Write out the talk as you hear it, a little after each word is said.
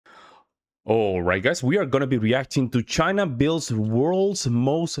All right, guys, we are going to be reacting to China builds world's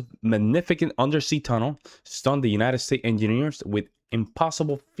most magnificent undersea tunnel, stunned the United States engineers with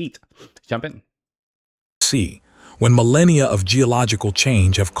impossible feat. Jump in. Sea, when millennia of geological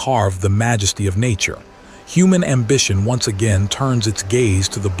change have carved the majesty of nature, human ambition once again turns its gaze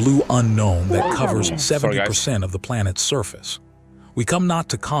to the blue unknown that covers 70% of the planet's surface. We come not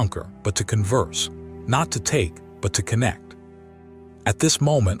to conquer, but to converse, not to take, but to connect. At this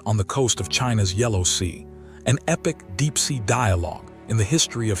moment on the coast of China's Yellow Sea, an epic deep-sea dialogue in the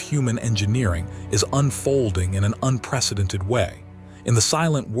history of human engineering is unfolding in an unprecedented way, in the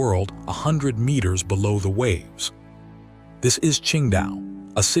silent world 100 meters below the waves. This is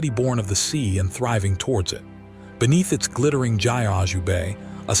Qingdao, a city born of the sea and thriving towards it. Beneath its glittering Jiaozhou Bay,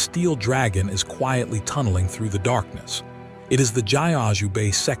 a steel dragon is quietly tunneling through the darkness. It is the Jiaozhou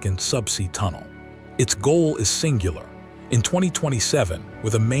Bay second subsea tunnel. Its goal is singular. In 2027,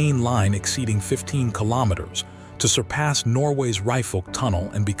 with a main line exceeding 15 kilometers, to surpass Norway's Reifok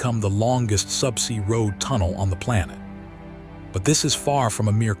Tunnel and become the longest subsea road tunnel on the planet. But this is far from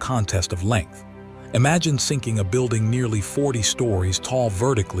a mere contest of length. Imagine sinking a building nearly 40 stories tall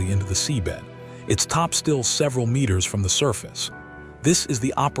vertically into the seabed, its top still several meters from the surface. This is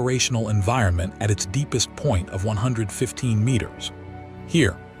the operational environment at its deepest point of 115 meters.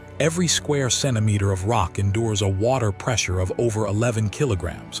 Here, every square centimeter of rock endures a water pressure of over 11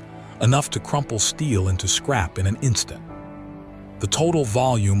 kilograms, enough to crumple steel into scrap in an instant. The total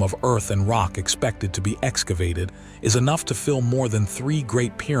volume of earth and rock expected to be excavated is enough to fill more than 3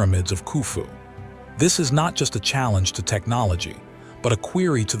 Great Pyramids of Khufu. This is not just a challenge to technology, but a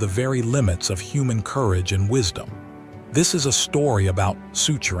query to the very limits of human courage and wisdom. This is a story about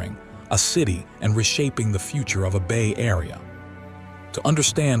suturing a city and reshaping the future of a Bay Area. To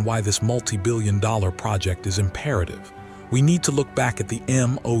understand why this multi-billion-dollar project is imperative, we need to look back at the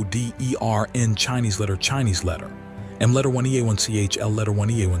MODERN Chinese letter, M letter 1EA1CH, L letter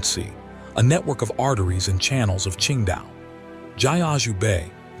 1EA1C, a network of arteries and channels of Qingdao. Jiaozhou Bay,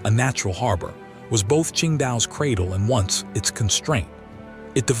 a natural harbor, was both Qingdao's cradle and once its constraint.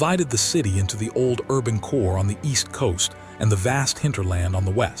 It divided the city into the old urban core on the east coast and the vast hinterland on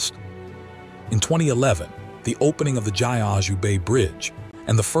the west. In 2011, the opening of the Jiaozhou Bay Bridge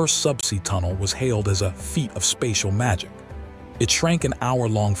and the first subsea tunnel was hailed as a feat of spatial magic. It shrank an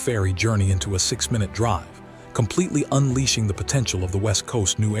hour-long ferry journey into a 6-minute drive, completely unleashing the potential of the West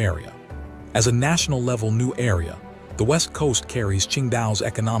Coast new area. As a national-level new area, the West Coast carries Qingdao's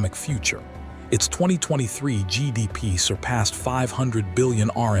economic future. Its 2023 GDP surpassed 500 billion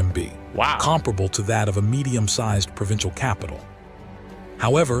RMB, comparable to that of a medium-sized provincial capital.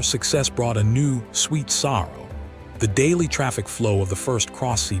 However, success brought a new, sweet sorrow. The daily traffic flow of the first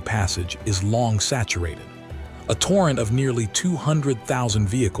cross-sea passage is long saturated. A torrent of nearly 200,000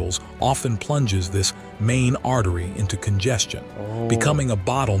 vehicles often plunges this main artery into congestion, becoming a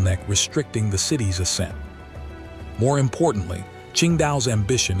bottleneck restricting the city's ascent. More importantly, Qingdao's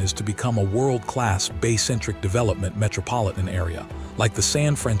ambition is to become a world-class bay-centric development metropolitan area, like the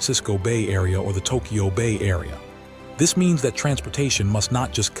San Francisco Bay Area or the Tokyo Bay Area. This means that transportation must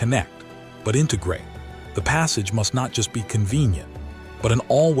not just connect, but integrate. The passage must not just be convenient, but an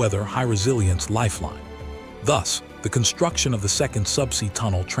all-weather, high-resilience lifeline. Thus, the construction of the second subsea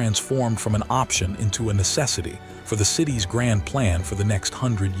tunnel transformed from an option into a necessity for the city's grand plan for the next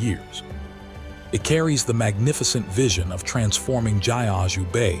 100 years. It carries the magnificent vision of transforming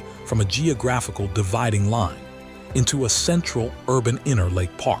Jiaozhou Bay from a geographical dividing line into a central urban inner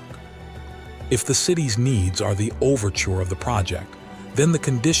lake park. If the city's needs are the overture of the project, then the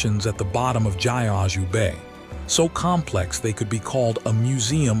conditions at the bottom of Jiaozhou Bay, so complex they could be called a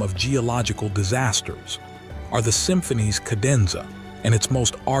museum of geological disasters, are the symphony's cadenza and its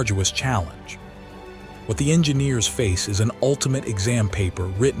most arduous challenge. What the engineers face is an ultimate exam paper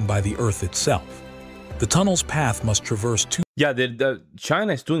written by the Earth itself. The tunnel's path must traverse two. Yeah,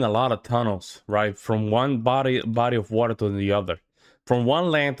 China is doing a lot of tunnels, right? From one body of water to the other. From one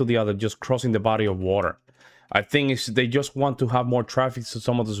land to the other, just crossing the body of water. I think they just want to have more traffic to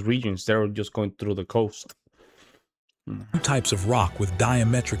some of those regions. They're just going through the coast. Two types of rock with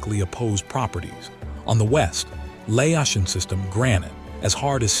diametrically opposed properties. On the west, Laotian system granite, as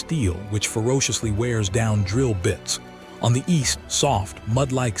hard as steel, which ferociously wears down drill bits. On the east, soft,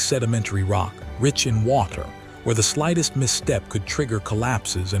 mud-like sedimentary rock, rich in water, where the slightest misstep could trigger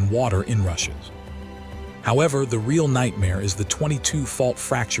collapses and water inrushes. However, the real nightmare is the 22 fault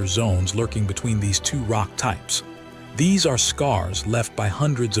fracture zones lurking between these two rock types. These are scars left by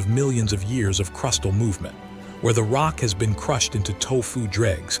hundreds of millions of years of crustal movement, where the rock has been crushed into tofu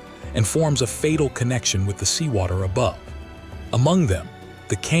dregs and forms a fatal connection with the seawater above. Among them,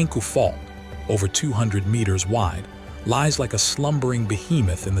 the Kanku Fault, over 200 meters wide, lies like a slumbering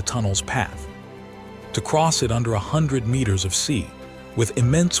behemoth in the tunnel's path. To cross it under 100 meters of sea, with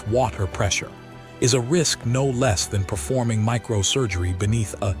immense water pressure, is a risk no less than performing microsurgery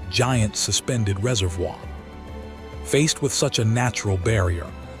beneath a giant suspended reservoir. Faced with such a natural barrier,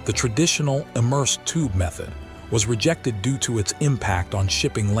 the traditional immersed tube method was rejected due to its impact on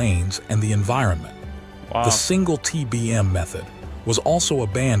shipping lanes and the environment. Wow. The single TBM method was also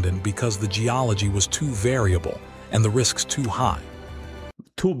abandoned because the geology was too variable and the risks too high.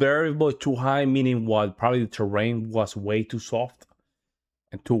 Too variable, too high, meaning what? Probably the terrain was way too soft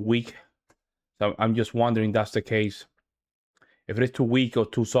and too weak. So I'm just wondering if that's the case. If it is too weak or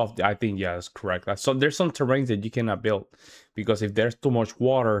too soft, I think, yeah, that's correct. So there's some terrains that you cannot build because if there's too much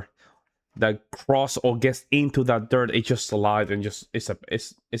water that cross or gets into that dirt, it just slides and just it's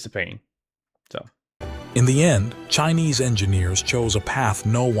a pain. So in the end, Chinese engineers chose a path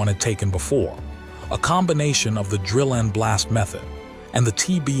no one had taken before, a combination of the drill and blast method and the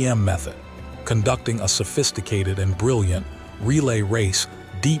TBM method, conducting a sophisticated and brilliant relay race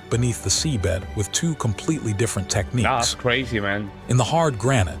deep beneath the seabed with two completely different techniques. That's crazy, man. In the hard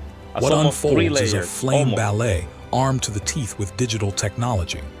granite, what unfolds is a flame ballet armed to the teeth with digital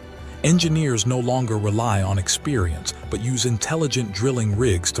technology. Engineers no longer rely on experience, but use intelligent drilling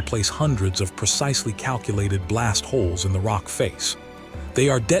rigs to place hundreds of precisely calculated blast holes in the rock face. They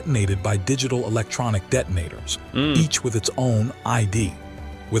are detonated by digital electronic detonators, each with its own ID,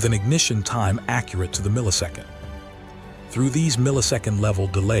 with an ignition time accurate to the millisecond. Through these millisecond-level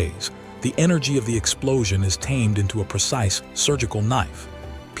delays, the energy of the explosion is tamed into a precise surgical knife,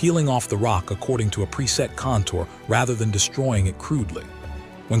 peeling off the rock according to a preset contour rather than destroying it crudely.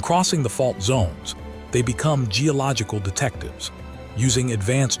 When crossing the fault zones, they become geological detectives, using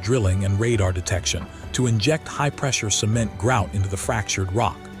advanced drilling and radar detection to inject high-pressure cement grout into the fractured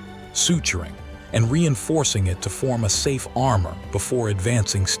rock, suturing and reinforcing it to form a safe armor before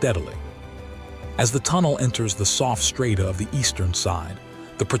advancing steadily. As the tunnel enters the soft strata of the eastern side,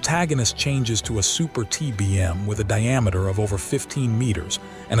 the protagonist changes to a super TBM with a diameter of over 15 meters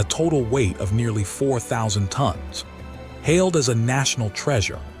and a total weight of nearly 4,000 tons. Hailed as a national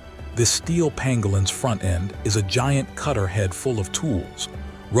treasure, this steel pangolin's front end is a giant cutter head full of tools,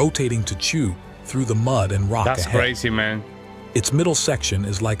 rotating to chew through the mud and rock ahead. That's crazy, man. Its middle section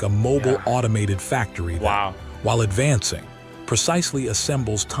is like a mobile automated factory that, while advancing, precisely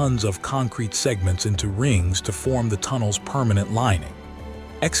assembles tons of concrete segments into rings to form the tunnel's permanent lining.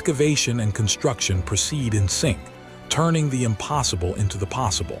 Excavation and construction proceed in sync, turning the impossible into the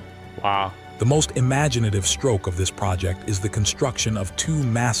possible. Wow. The most imaginative stroke of this project is the construction of two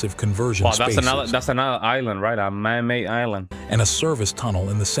massive conversion spaces. That's another island, right? A man-made island. And a service tunnel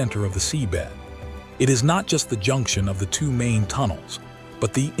in the center of the seabed. It is not just the junction of the two main tunnels,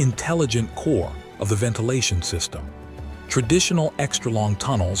 but the intelligent core of the ventilation system. Traditional extra-long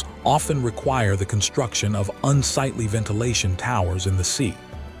tunnels often require the construction of unsightly ventilation towers in the sea.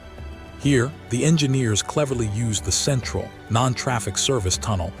 Here, the engineers cleverly used the central, non-traffic service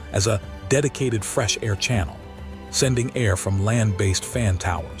tunnel as a dedicated fresh air channel, sending air from land-based fan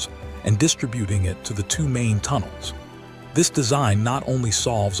towers and distributing it to the two main tunnels. This design not only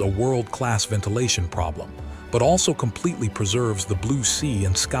solves a world-class ventilation problem, but also completely preserves the blue sea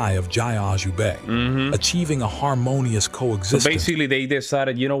and sky of Jiaozhou Bay, achieving a harmonious coexistence. So basically, they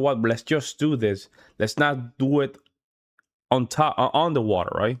decided, you know what, let's just do this. Let's not do it on top, on the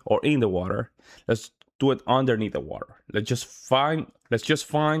water, right? Or in the water. Let's do it underneath the water. Let's just find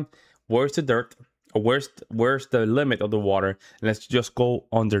where's the dirt, or where's the limit of the water, and let's just go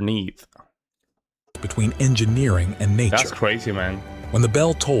underneath. Between engineering and nature. That's crazy, man. When the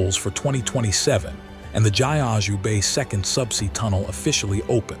bell tolls for 2027 and the Jiaozhou Bay second subsea tunnel officially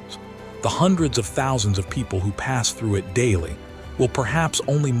opens, the hundreds of thousands of people who pass through it daily will perhaps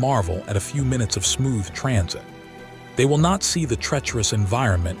only marvel at a few minutes of smooth transit. They will not see the treacherous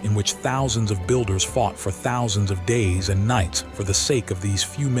environment in which thousands of builders fought for thousands of days and nights for the sake of these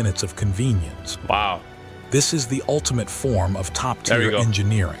few minutes of convenience. Wow. This is the ultimate form of top-tier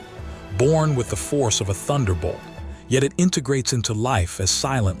engineering, born with the force of a thunderbolt, yet it integrates into life as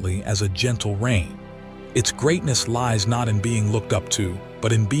silently as a gentle rain. Its greatness lies not in being looked up to,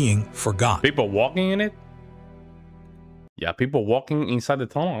 but in being forgotten. People walking in it? Yeah, people walking inside the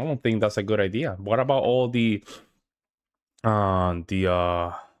tunnel? I don't think that's a good idea. What about all the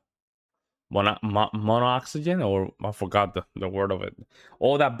mono-oxygen, or I forgot the word of it.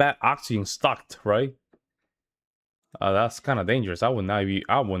 All that bad oxygen stuck, right? That's kind of dangerous. I would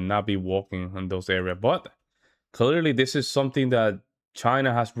not be walking in those areas. But clearly, this is something that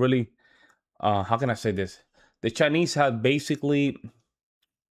China has really. How can I say this? The Chinese have basically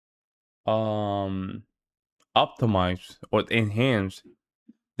optimize or enhance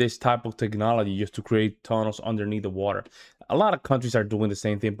this type of technology just to create tunnels underneath the water. A lot of countries are doing the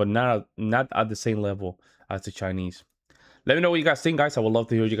same thing, but not at the same level as the Chinese. Let me know what you guys think, guys. I would love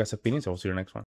to hear you guys' opinions. I will see you next one.